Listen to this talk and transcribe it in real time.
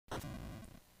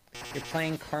You're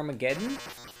playing Carmageddon?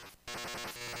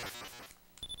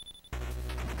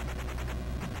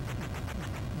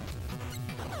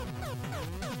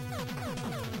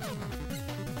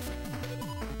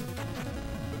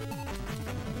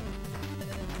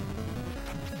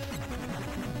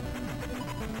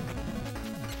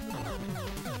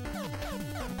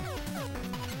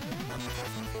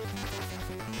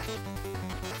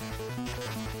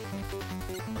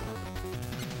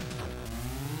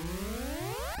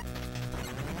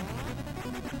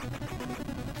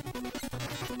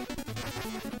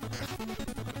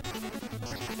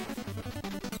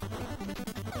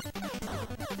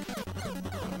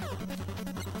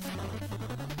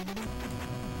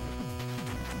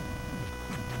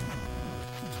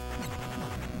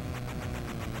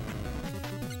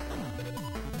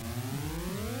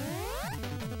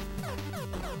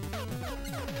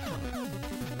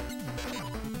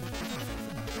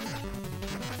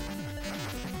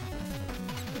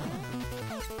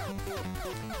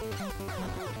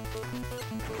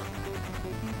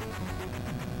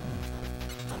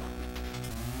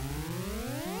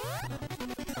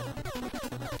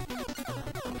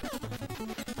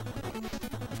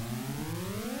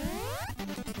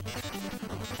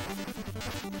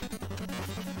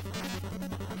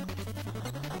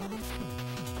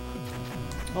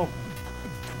 Oh.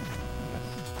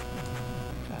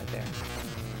 God, there.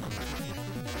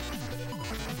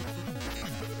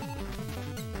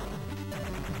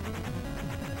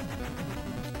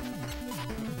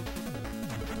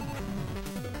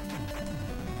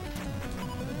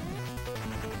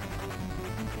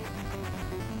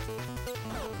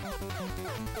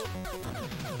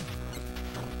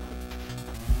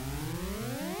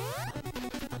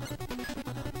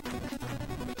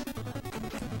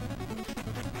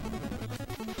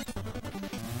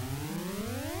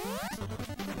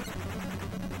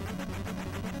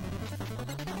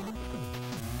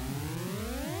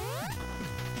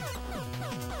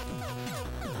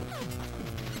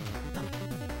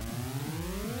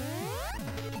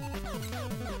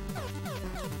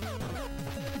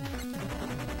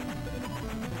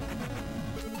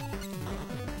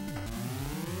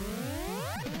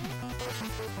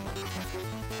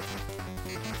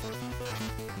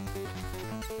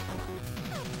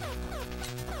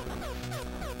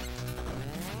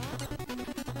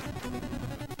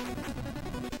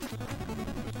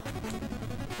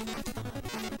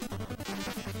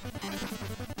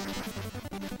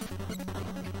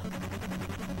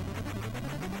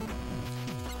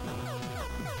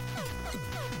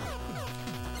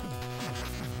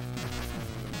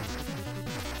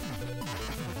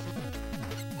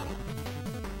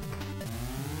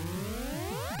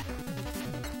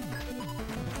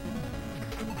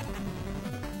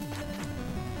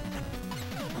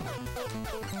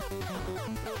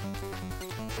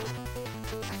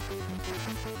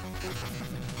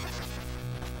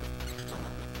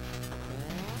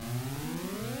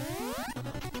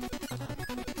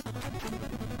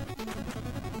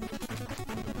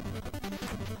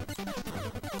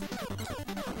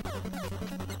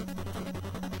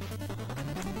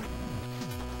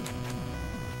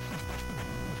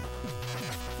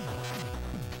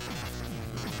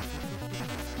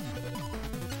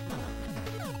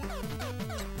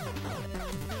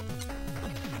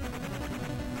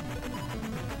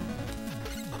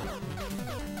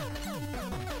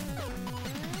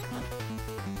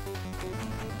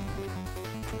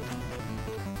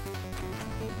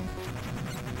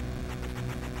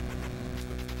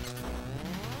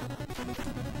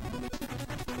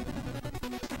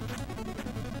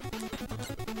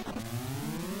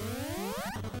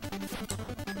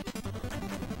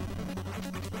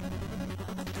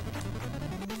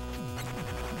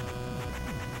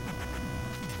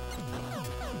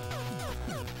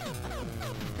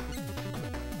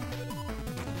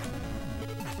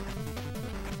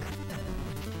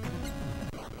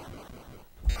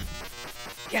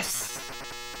 Yes!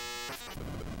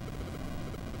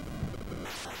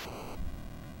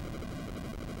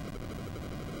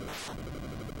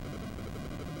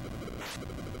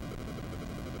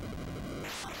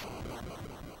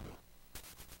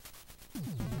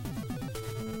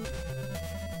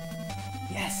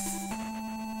 Yes!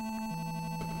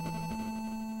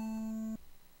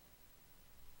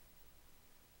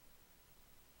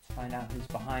 Let's find out who's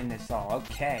behind this all.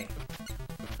 Okay.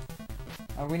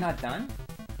 Are we not done?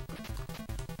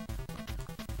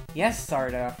 Yes,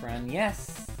 Sarda, friend,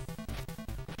 yes!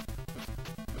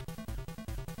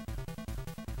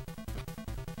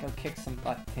 Go kick some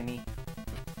butt, Timmy.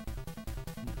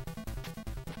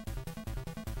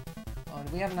 Oh,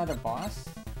 do we have another boss?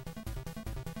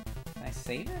 Can I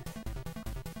save it?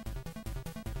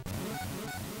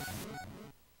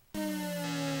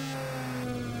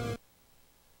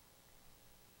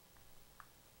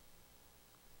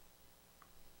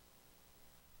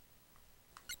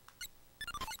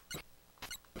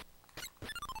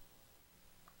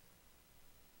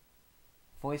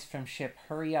 Voice from ship.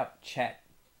 Hurry up, Chet.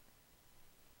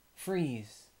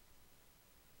 Freeze.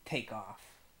 Take off.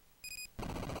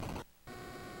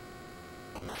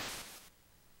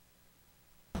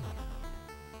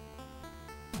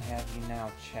 I have you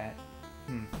now, Chet.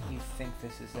 You think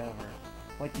this is over.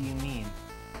 What do you mean?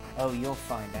 Oh, you'll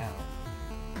find out.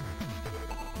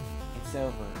 It's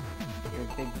over. Your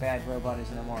big bad robot is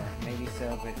no more. Maybe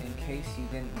so, but in case you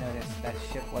didn't notice, that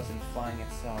ship wasn't flying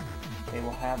itself. They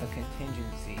will have a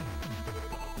contingency.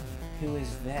 Who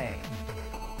is they?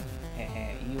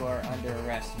 Heh, you are under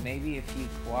arrest. Maybe if you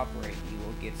cooperate, you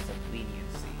will get some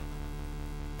leniency.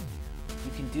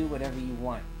 You can do whatever you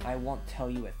want. I won't tell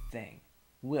you a thing.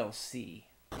 We'll see.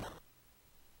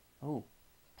 Oh,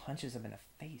 punches him in the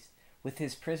face. With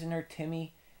his prisoner,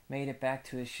 Timmy made it back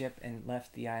to his ship and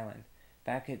left the island.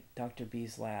 Back at Dr.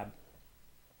 B's lab.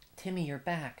 Timmy, you're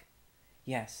back.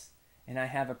 Yes, and I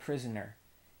have a prisoner.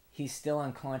 He's still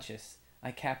unconscious.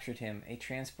 I captured him. A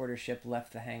transporter ship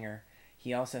left the hangar.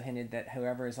 He also hinted that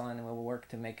whoever is on will work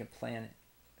to make a plan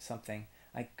something.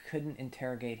 I couldn't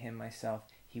interrogate him myself.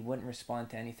 He wouldn't respond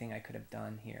to anything I could have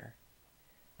done here.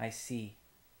 I see.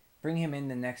 Bring him in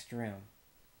the next room.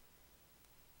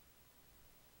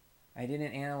 I did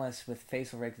an analyst with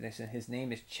facial recognition. His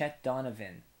name is Chet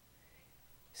Donovan.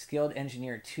 Skilled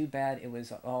engineer. Too bad it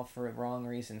was all for wrong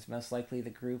reasons. Most likely the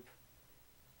group.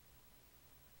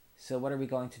 So what are we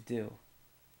going to do?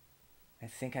 I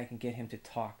think I can get him to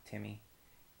talk, Timmy.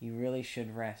 You really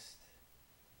should rest.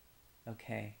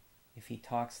 Okay. If he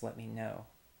talks, let me know.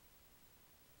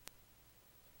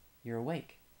 You're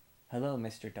awake. Hello,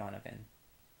 Mr. Donovan.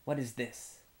 What is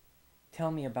this? Tell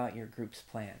me about your group's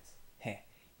plans. Heh,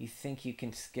 you think you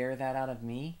can scare that out of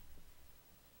me?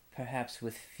 Perhaps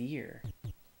with fear.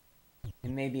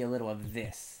 And maybe a little of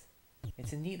this.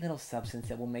 It's a neat little substance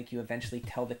that will make you eventually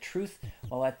tell the truth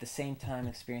while at the same time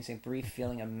experiencing a brief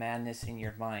feeling of madness in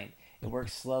your mind. It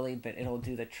works slowly, but it'll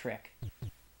do the trick.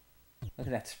 Look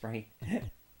at that sprite.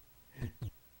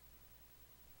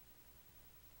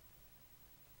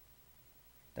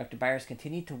 Dr. Byers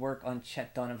continued to work on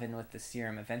Chet Donovan with the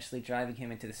serum, eventually driving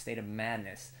him into the state of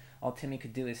madness. All Timmy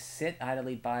could do is sit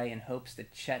idly by in hopes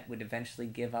that Chet would eventually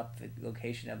give up the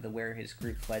location of where his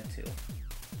group fled to.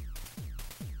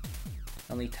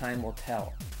 Only time will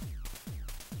tell.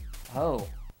 Oh,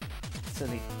 so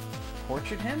they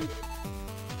tortured him?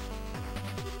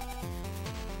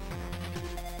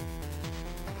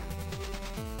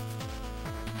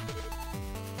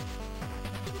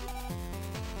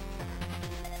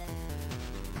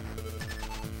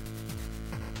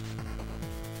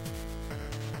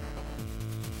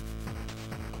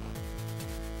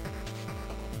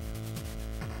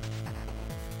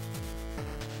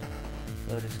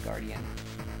 Lotus Guardian.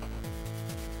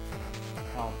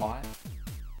 Bot.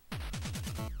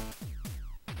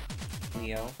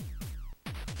 Leo.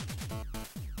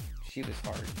 She was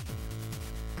hard.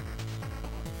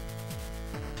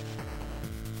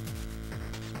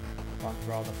 Gone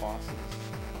through all the bosses.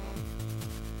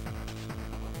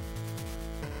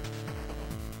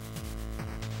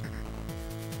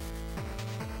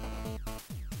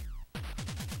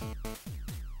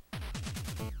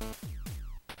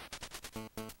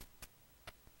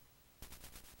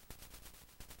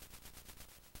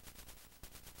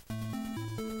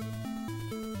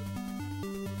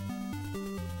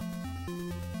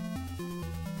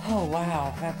 Oh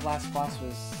wow, that last boss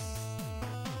was,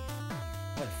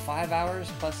 what, 5 hours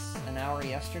plus an hour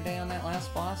yesterday on that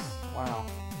last boss? Wow.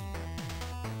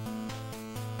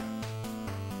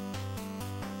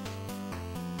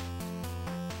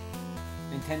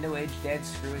 Nintendo Age dead,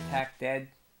 Screw Attack dead,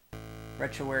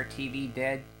 Retroware TV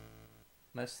dead.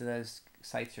 Most of those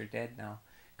sites are dead now.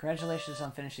 Congratulations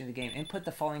on finishing the game. Input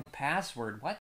the following password. What?